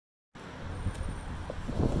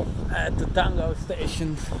at the Tango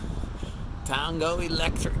station. Tango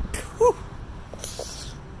Electric. Woo!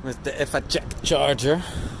 With the IFA charger.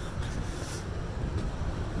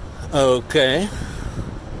 Okay.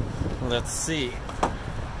 Let's see.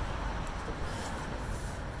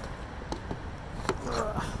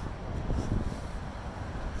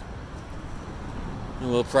 It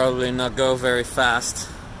will probably not go very fast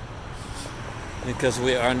because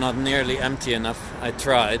we are not nearly empty enough. I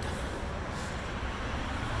tried.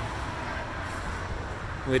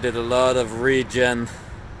 We did a lot of regen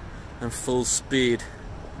and full speed,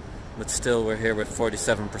 but still we're here with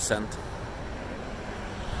 47%.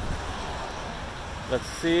 Let's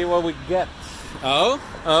see what we get. Oh,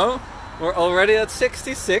 we're already at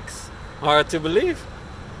 66. Hard to believe.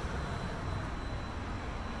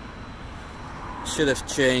 Should have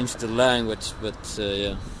changed the language, but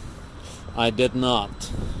yeah, I did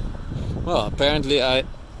not. Well, apparently I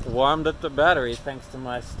warmed up the battery thanks to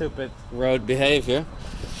my stupid road behavior.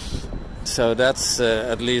 So that's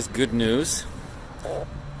at least good news.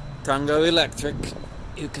 Tango Electric.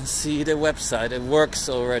 You can see the website. It works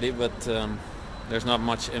already, but there's not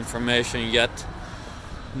much information yet.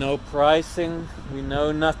 No pricing. We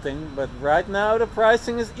know nothing. But right now the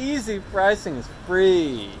pricing is easy. Pricing is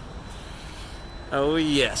free. Oh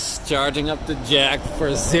yes, charging up the jack for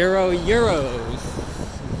 €0.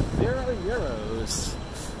 €0.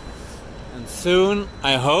 And soon,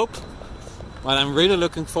 I hope, what I'm really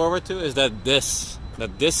looking forward to is that this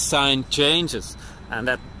sign changes and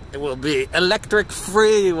that it will be electric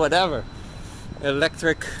free, whatever.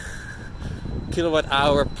 Electric kilowatt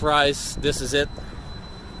hour price, this is it.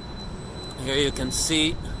 Here you can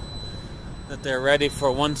see that they're ready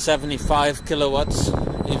for 175 kilowatts.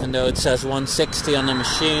 Even though it says 160 on the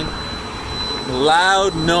machine.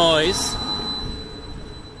 Loud noise.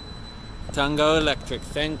 Tango Electric,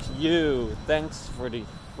 thank you. Thanks for the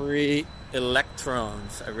free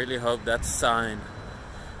electrons. I really hope that sign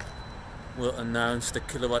will announce the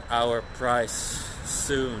kilowatt hour price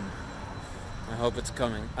soon. I hope it's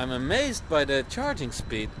coming. I'm amazed by the charging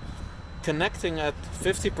speed. Connecting at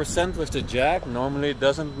 50% with the jack normally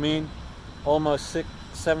doesn't mean almost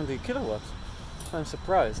 70 kilowatts. I'm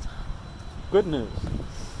surprised. Good news.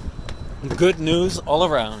 Good news all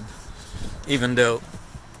around. Even though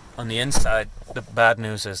on the inside the bad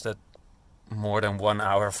news is that more than 1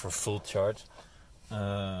 hour for full charge.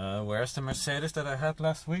 Where's the Mercedes that I had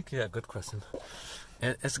last week? Yeah, good question.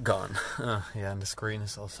 It's gone. Yeah, and the screen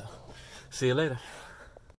is also. See you later.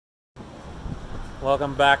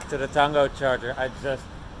 Welcome back to the Tango charger. I just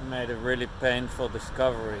made a really painful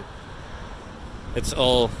discovery. It's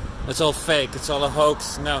all fake. It's all a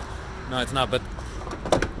hoax. No, it's not. But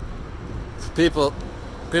people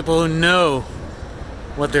who know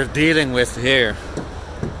what they're dealing with here,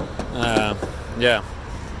 yeah,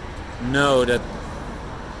 know that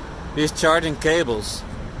these charging cables,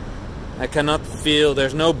 I cannot feel.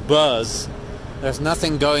 There's no buzz. There's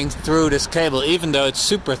nothing going through this cable, even though it's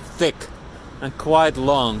super thick and quite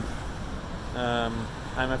long.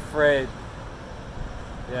 I'm afraid.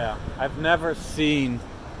 Yeah, I've never seen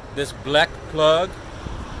this black plug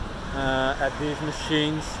at these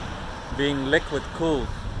machines being liquid cooled.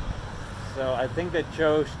 So I think they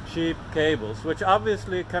chose cheap cables, which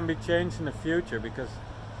obviously can be changed in the future because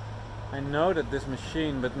I know that this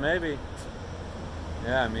machine, but maybe,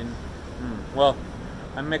 yeah, I mean, well,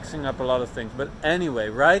 I'm mixing up a lot of things. But anyway,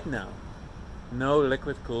 right now, no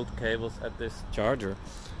liquid cooled cables at this charger,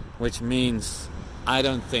 which means I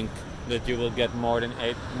don't think that you will get more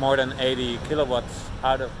than 80 kilowatts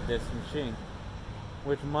out of this machine,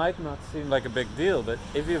 which might not seem like a big deal, but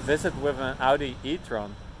if you visit with an Audi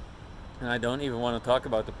e-tron, and I don't even want to talk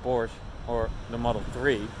about the Porsche or the Model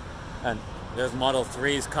 3, and there's Model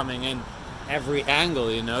 3s coming in every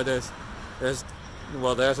angle, you know, there's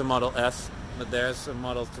a Model S, but there's a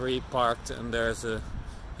Model 3 parked, and there's a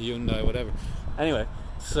Hyundai, whatever. Anyway,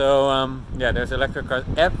 so yeah, there's electric cars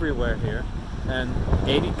everywhere here. And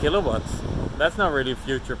 80 kilowatts, that's not really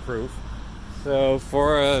future proof. So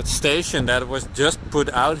for a station that was just put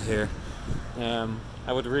out here,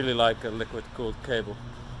 I would really like a liquid cooled cable.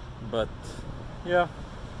 But yeah,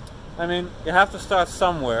 I mean, you have to start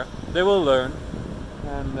somewhere. They will learn,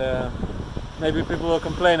 and maybe people will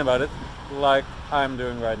complain about it, like I'm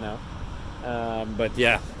doing right now. But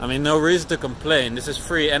yeah, I mean, no reason to complain. This is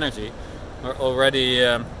free energy. We're already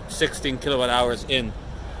 16 kilowatt hours in.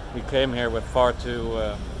 We came here with far too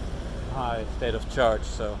high state of charge,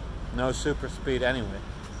 so no super speed anyway.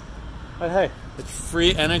 But hey, it's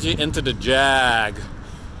free energy into the Jag.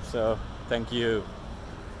 So thank you.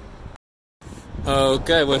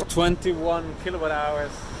 Okay, with 21 kilowatt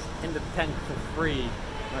hours in the tank for free.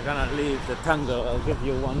 We're gonna leave the Tango. I'll give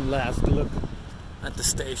you one last look at the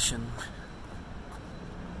station.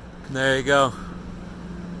 There you go.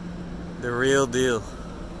 The real deal.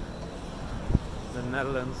 The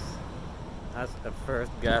Netherlands has a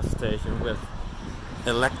first gas station with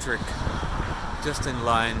electric, just in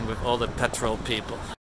line with all the petrol people.